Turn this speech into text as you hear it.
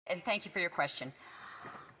and thank you for your question.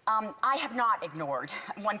 I have not ignored,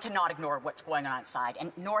 one cannot ignore what's going on outside,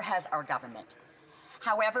 and nor has our government.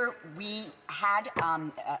 However, we had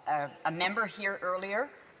a member here earlier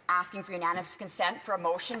asking for unanimous consent for a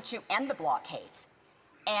motion to end the blockades.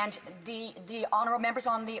 And the honourable members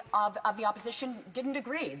of the opposition didn't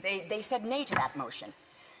agree. They said nay to that motion.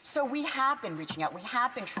 So we have been reaching out, we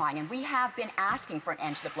have been trying, and we have been asking for an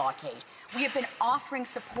end to the blockade. We have been offering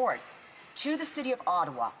support to the City of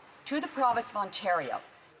Ottawa, to the Province of Ontario,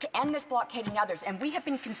 to end this blockade and others. And we have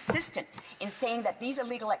been consistent in saying that these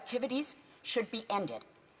illegal activities should be ended.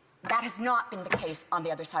 That has not been the case on the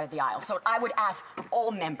other side of the aisle. So I would ask all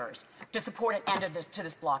members to support an end to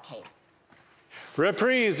this blockade.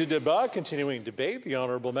 Reprise du débat, continuing debate. The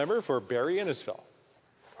honourable member for Barrie Innisfil.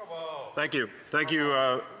 Thank you. Thank you,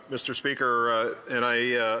 Mr. Speaker. And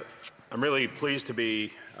I'm really pleased to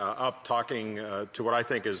be up talking to what I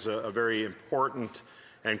think is a very important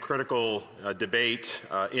and critical debate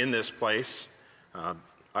in this place.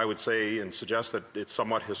 I would say and suggest that it's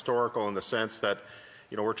somewhat historical in the sense that,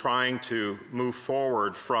 we're trying to move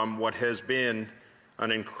forward from what has been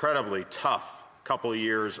an incredibly tough couple of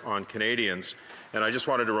years on Canadians. And I just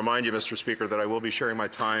wanted to remind you, Mr. Speaker, that I will be sharing my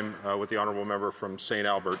time with the honourable member from St.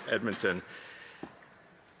 Albert, Edmonton.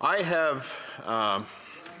 I have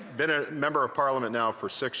been a member of Parliament now for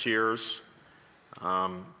 6 years.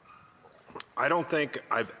 I don't think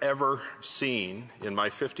I've ever seen in my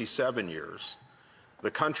 57 years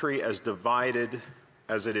the country as divided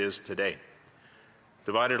as it is today.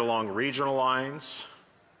 Divided along regional lines,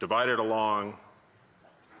 divided along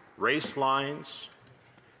race lines,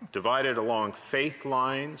 divided along faith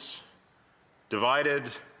lines, divided,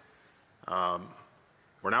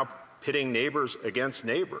 we're now pitting neighbors against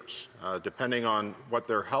neighbors, depending on what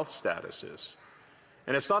their health status is.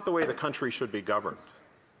 And it's not the way the country should be governed,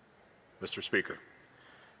 Mr. Speaker.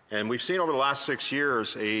 And we've seen over the last 6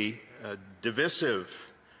 years a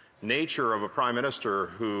divisive nature of a Prime Minister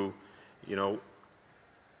who,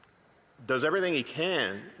 does everything he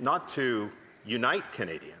can not to unite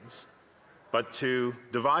Canadians, but to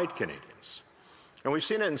divide Canadians. And we've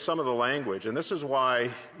seen it in some of the language, and this is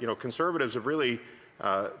why, Conservatives have really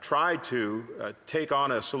tried to take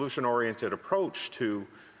on a solution-oriented approach to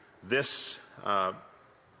this,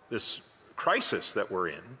 this crisis that we're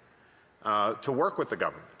in, to work with the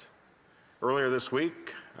government. Earlier this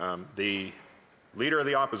week, the Leader of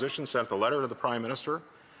the Opposition sent a letter to the Prime Minister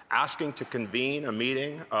asking to convene a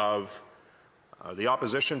meeting of the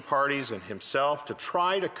opposition parties and himself to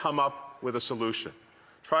try to come up with a solution,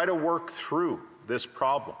 try to work through this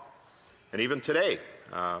problem. And even today,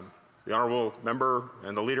 the honourable member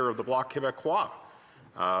and the leader of the Bloc Québécois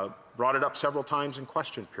brought it up several times in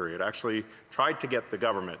question period, actually tried to get the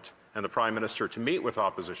government and the Prime Minister to meet with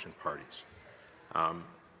opposition parties.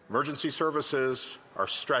 Emergency services are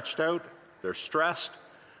stretched out, they're stressed,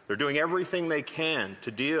 they're doing everything they can to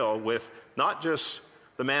deal with not just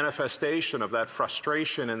the manifestation of that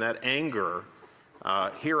frustration and that anger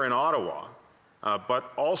here in Ottawa,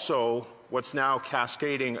 but also what's now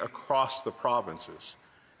cascading across the provinces.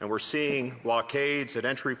 And we're seeing blockades at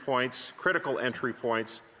entry points, critical entry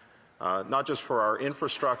points, not just for our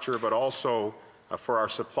infrastructure, but also for our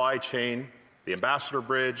supply chain, the Ambassador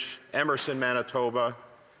Bridge, Emerson, Manitoba.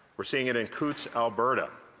 We're seeing it in Coutts, Alberta.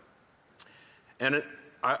 And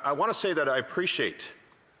I want to say that I appreciate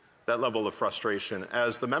that level of frustration.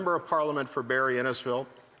 As the Member of Parliament for Barrie Innisfil,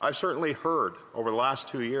 I've certainly heard over the last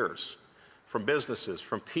 2 years from businesses,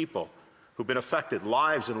 from people who've been affected,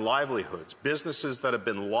 lives and livelihoods, businesses that have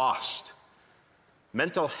been lost,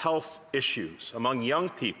 mental health issues among young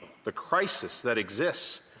people, the crisis that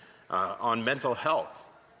exists on mental health.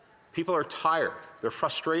 People are tired, they're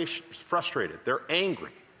frustrated, they're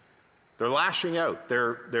angry, they're lashing out,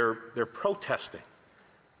 they're protesting,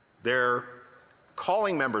 they're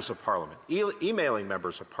calling members of Parliament, emailing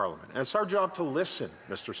members of Parliament. And it's our job to listen,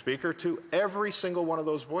 Mr. Speaker, to every single one of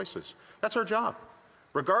those voices. That's our job.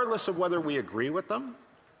 Regardless of whether we agree with them,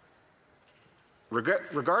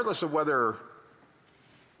 regardless of whether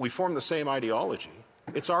we form the same ideology,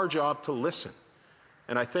 it's our job to listen.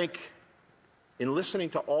 And I think in listening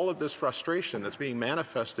to all of this frustration that's being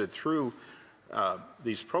manifested through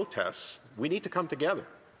these protests, we need to come together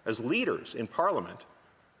as leaders in Parliament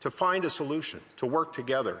to find a solution, to work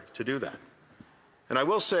together to do that. And I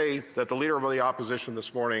will say that the Leader of the Opposition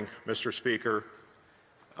this morning, Mr. Speaker,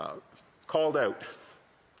 called out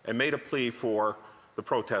and made a plea for the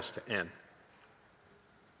protest to end.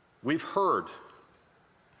 We've heard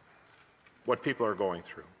what people are going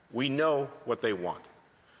through. We know what they want.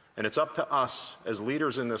 And it's up to us as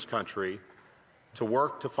leaders in this country to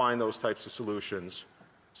work to find those types of solutions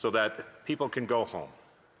so that people can go home,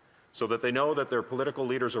 so that they know that their political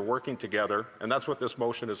leaders are working together. And that's what this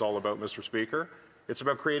motion is all about, Mr. Speaker. It's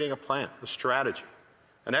about creating a plan, a strategy,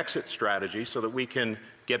 an exit strategy, so that we can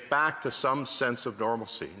get back to some sense of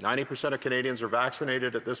normalcy. 90% of Canadians are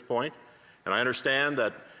vaccinated at this point, and I understand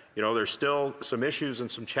that there's still some issues and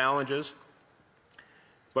some challenges.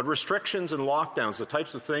 But restrictions and lockdowns, the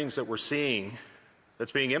types of things that we're seeing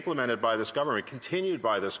that's being implemented by this government, continued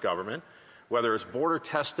by this government, whether it's border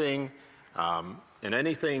testing and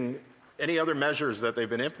any other measures that they've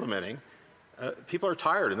been implementing, people are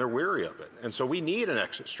tired and they're weary of it. And so we need an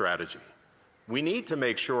exit strategy. We need to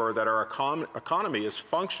make sure that our economy is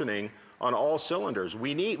functioning on all cylinders.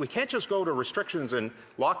 We can't just go to restrictions and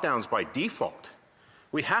lockdowns by default.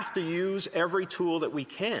 We have to use every tool that we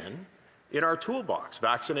can in our toolbox.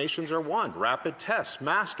 Vaccinations are one, rapid tests,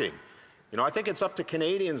 masking. I think it's up to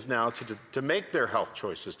Canadians now to make their health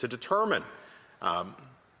choices, to determine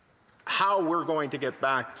how we're going to get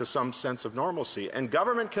back to some sense of normalcy. And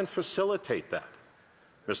government can facilitate that,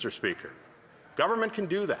 Mr. Speaker. Government can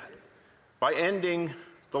do that by ending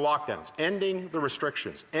the lockdowns, ending the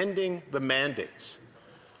restrictions, ending the mandates.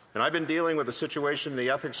 And I've been dealing with a situation in the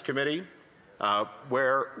Ethics Committee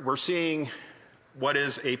where we're seeing what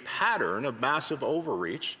is a pattern of massive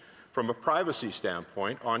overreach from a privacy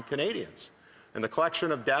standpoint on Canadians, and the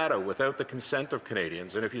collection of data without the consent of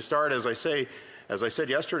Canadians. And if you start, as I said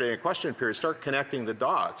yesterday in a question period, start connecting the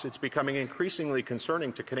dots, it's becoming increasingly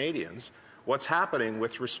concerning to Canadians what's happening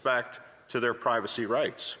with respect to their privacy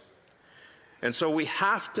rights. And so we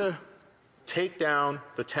have to take down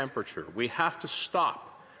the temperature. We have to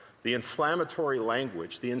stop the inflammatory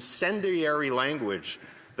language, the incendiary language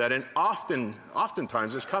that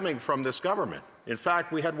oftentimes is coming from this government. In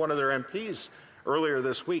fact, we had one of their MPs earlier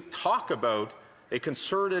this week talk about a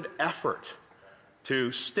concerted effort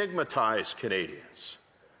to stigmatize Canadians,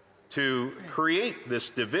 to create this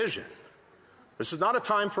division. This is not a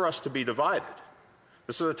time for us to be divided.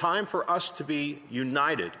 This is a time for us to be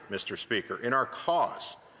united, Mr. Speaker, in our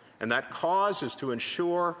cause. And that cause is to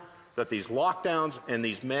ensure that these lockdowns and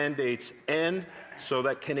these mandates end so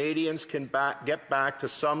that Canadians can get back to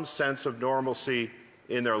some sense of normalcy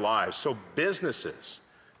in their lives, so businesses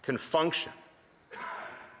can function,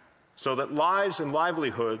 so that lives and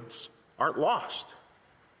livelihoods aren't lost.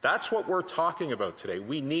 That's what we're talking about today.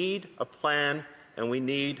 We need a plan, and we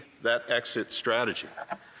need that exit strategy.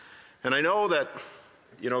 And I know that,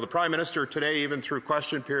 the Prime Minister today, even through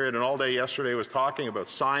question period and all day yesterday, was talking about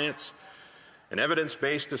science and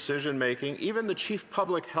evidence-based decision-making. Even the Chief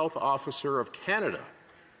Public Health Officer of Canada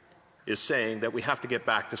is saying that we have to get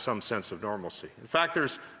back to some sense of normalcy. In fact,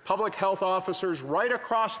 there's public health officers right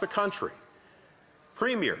across the country,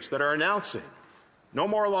 premiers that are announcing no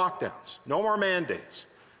more lockdowns, no more mandates,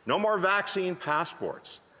 no more vaccine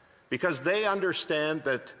passports, because they understand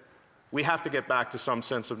that we have to get back to some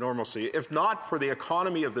sense of normalcy, if not for the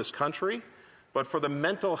economy of this country, but for the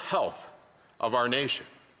mental health of our nation,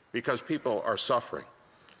 because people are suffering.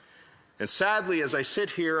 And sadly, as I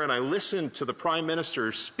sit here and I listen to the Prime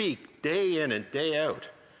Minister speak day in and day out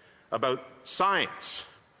about science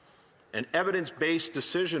and evidence-based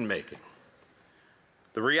decision-making,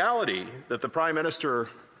 the reality that the Prime Minister,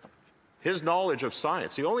 his knowledge of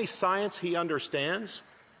science, the only science he understands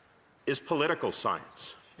is political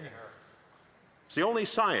science. It's the only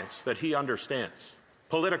science that he understands,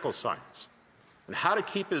 political science, and how to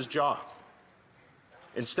keep his job,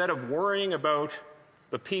 instead of worrying about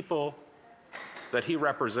the people that he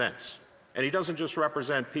represents. And he doesn't just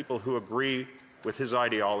represent people who agree with his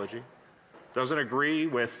ideology, doesn't agree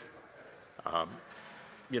with,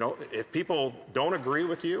 if people don't agree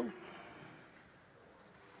with you,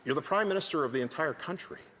 you're the Prime Minister of the entire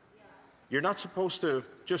country. You're not supposed to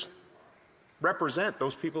just represent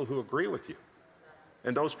those people who agree with you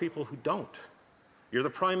and those people who don't. You're the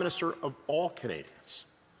Prime Minister of all Canadians.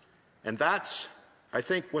 And that's, I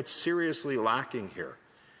think, what's seriously lacking here.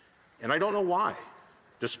 And I don't know why.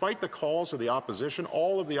 Despite the calls of the opposition,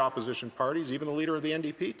 all of the opposition parties, even the leader of the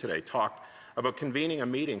NDP today, talked about convening a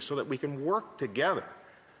meeting so that we can work together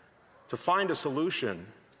to find a solution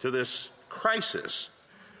to this crisis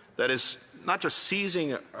that is not just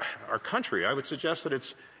seizing our country. I would suggest that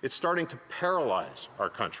it's starting to paralyze our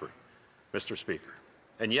country, Mr. Speaker.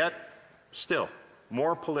 And yet, still,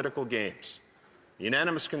 more political games.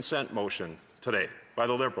 Unanimous consent motion today by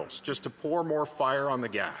the Liberals, just to pour more fire on the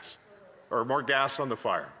gas, or more gas on the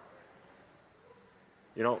fire.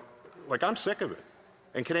 I'm sick of it,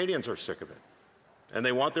 and Canadians are sick of it. And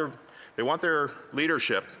they want their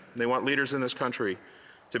leadership, they want leaders in this country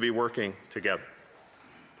to be working together.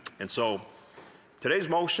 And so, today's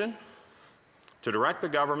motion to direct the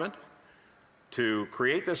government to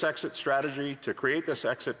create this exit strategy, to create this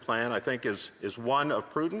exit plan, I think is one of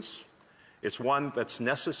prudence. It's one that's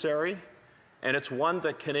necessary, and it's one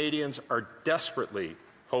that Canadians are desperately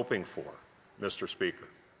hoping for, Mr. Speaker.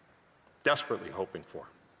 Desperately hoping for.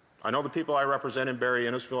 I know the people I represent in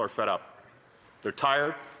Barrie-Innisfil are fed up. They're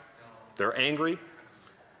tired. They're angry.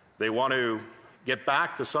 They want to get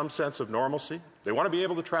back to some sense of normalcy. They want to be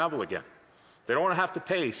able to travel again. They don't want to have to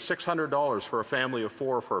pay $600 for a family of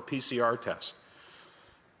 4 for a PCR test.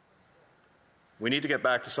 We need to get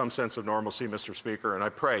back to some sense of normalcy, Mr. Speaker, and I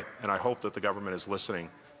pray and I hope that the government is listening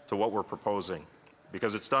to what we're proposing,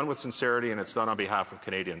 because it's done with sincerity and it's done on behalf of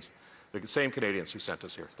Canadians, the same Canadians who sent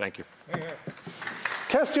us here. Thank you.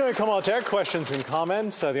 Question commentaire, questions and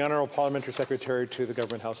comments. The Honourable Parliamentary Secretary to the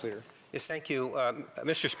Government House Leader. Yes, thank you,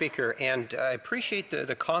 Mr. Speaker, and I appreciate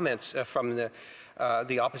the comments from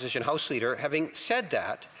the Opposition House Leader. Having said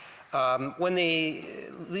that, when the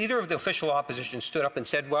Leader of the official opposition stood up and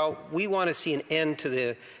said, well, we want to see an end to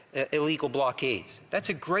the illegal blockades, that's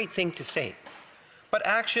a great thing to say. But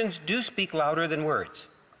actions do speak louder than words.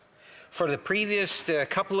 For the previous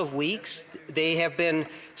couple of weeks, they have been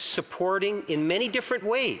supporting in many different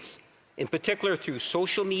ways, in particular through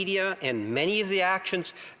social media and many of the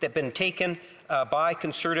actions that have been taken by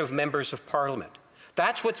Conservative members of Parliament.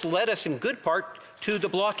 That's what's led us in good part to the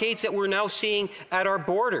blockades that we're now seeing at our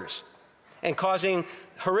borders and causing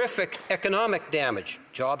horrific economic damage,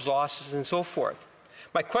 jobs losses and so forth.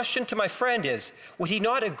 My question to my friend is, would he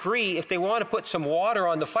not agree if they want to put some water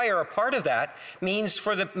on the fire, a part of that means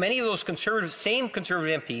for many of those same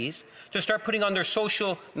Conservative MPs to start putting on their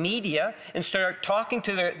social media and start talking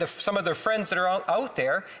to some of their friends that are out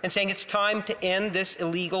there and saying it's time to end this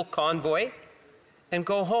illegal convoy and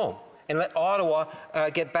go home and let Ottawa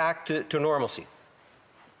get back to normalcy.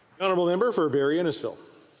 Honourable Member for Barrie-Innisfil.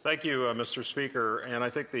 Thank you, Mr. Speaker. And I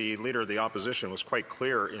think the Leader of the Opposition was quite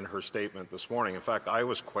clear in her statement this morning. In fact, I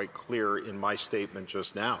was quite clear in my statement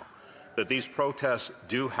just now that these protests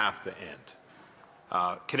do have to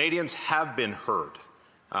end. Canadians have been heard,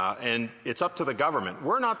 and it's up to the government.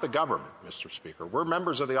 We're not the government, Mr. Speaker. We're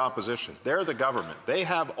members of the opposition. They're the government. They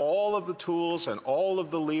have all of the tools and all of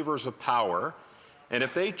the levers of power, and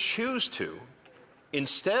if they choose to,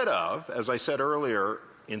 instead of, as I said earlier,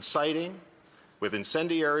 inciting, with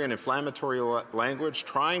incendiary and inflammatory language,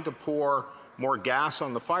 trying to pour more gas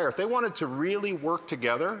on the fire. If they wanted to really work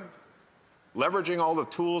together, leveraging all the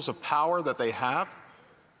tools of power that they have,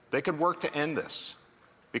 they could work to end this.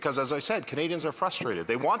 Because, as I said, Canadians are frustrated.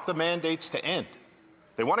 They want the mandates to end.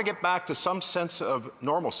 They want to get back to some sense of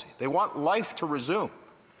normalcy. They want life to resume.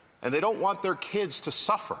 And they don't want their kids to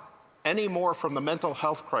suffer any more from the mental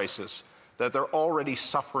health crisis that they're already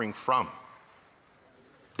suffering from.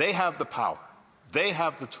 They have the power. They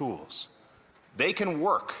have the tools. They can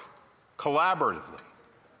work collaboratively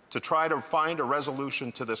to try to find a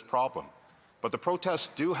resolution to this problem. But the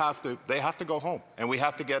protests have to go home, and we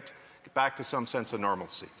have to get back to some sense of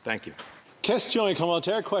normalcy. Thank you. Questions et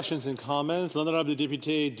commentaires, questions and comments. L'honorable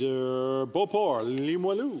député de Beauport,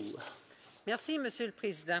 Limoilou. Merci, Monsieur le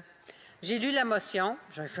Président. J'ai lu la motion.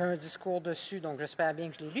 J'ai fait un discours dessus, donc j'espère bien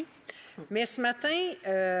que je l'ai lu. Mais ce matin,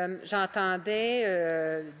 j'entendais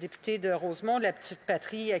le député de Rosemont, la petite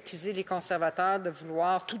patrie, accuser les conservateurs de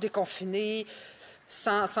vouloir tout déconfiner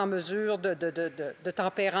sans mesure de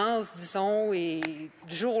tempérance, disons, et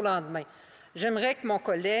du jour au lendemain. J'aimerais que mon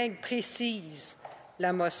collègue précise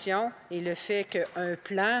la motion et le fait qu'un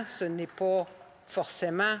plan, ce n'est pas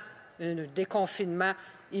forcément un déconfinement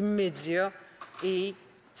immédiat et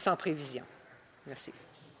sans prévision. Merci.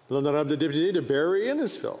 L'honorable député de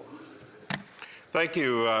Barrie-Innisfil. Thank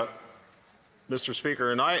you, Mr.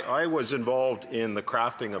 Speaker. And I was involved in the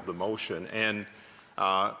crafting of the motion. And,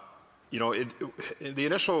 you know, the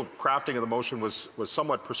initial crafting of the motion was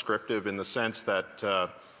somewhat prescriptive in the sense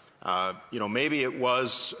that, you know, maybe it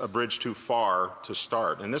was a bridge too far to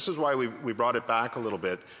start. And this is why we brought it back a little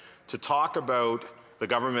bit to talk about the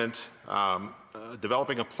government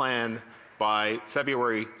developing a plan by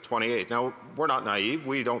February 28th. Now, we're not naive.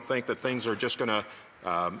 We don't think that things are just going to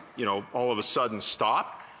you know, all of a sudden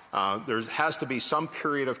stop. There has to be some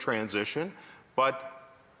period of transition, but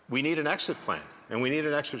we need an exit plan and we need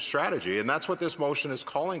an exit strategy. And that's what this motion is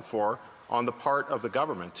calling for on the part of the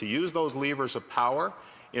government, to use those levers of power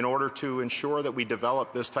in order to ensure that we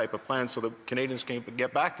develop this type of plan so that Canadians can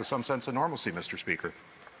get back to some sense of normalcy, Mr. Speaker.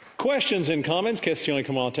 Questions and comments, questions et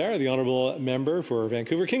commentaires. The honourable member for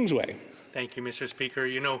Vancouver Kingsway. Thank you, Mr. Speaker.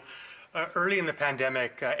 You know, early in the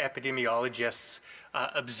pandemic, epidemiologists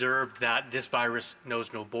observed that this virus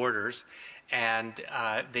knows no borders, and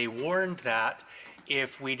they warned that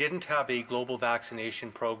if we didn't have a global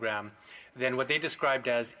vaccination program, then what they described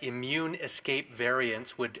as immune escape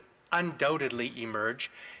variants would undoubtedly emerge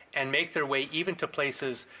and make their way even to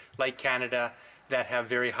places like Canada that have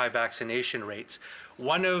very high vaccination rates.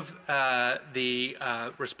 One of the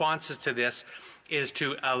responses to this is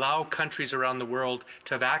to allow countries around the world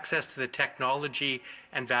to have access to the technology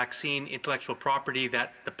and vaccine intellectual property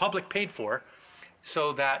that the public paid for,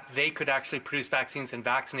 so that they could actually produce vaccines and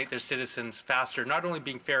vaccinate their citizens faster, not only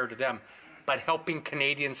being fair to them, but helping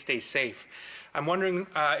Canadians stay safe. I'm wondering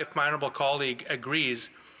if my honourable colleague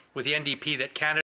agrees with the NDP that Canada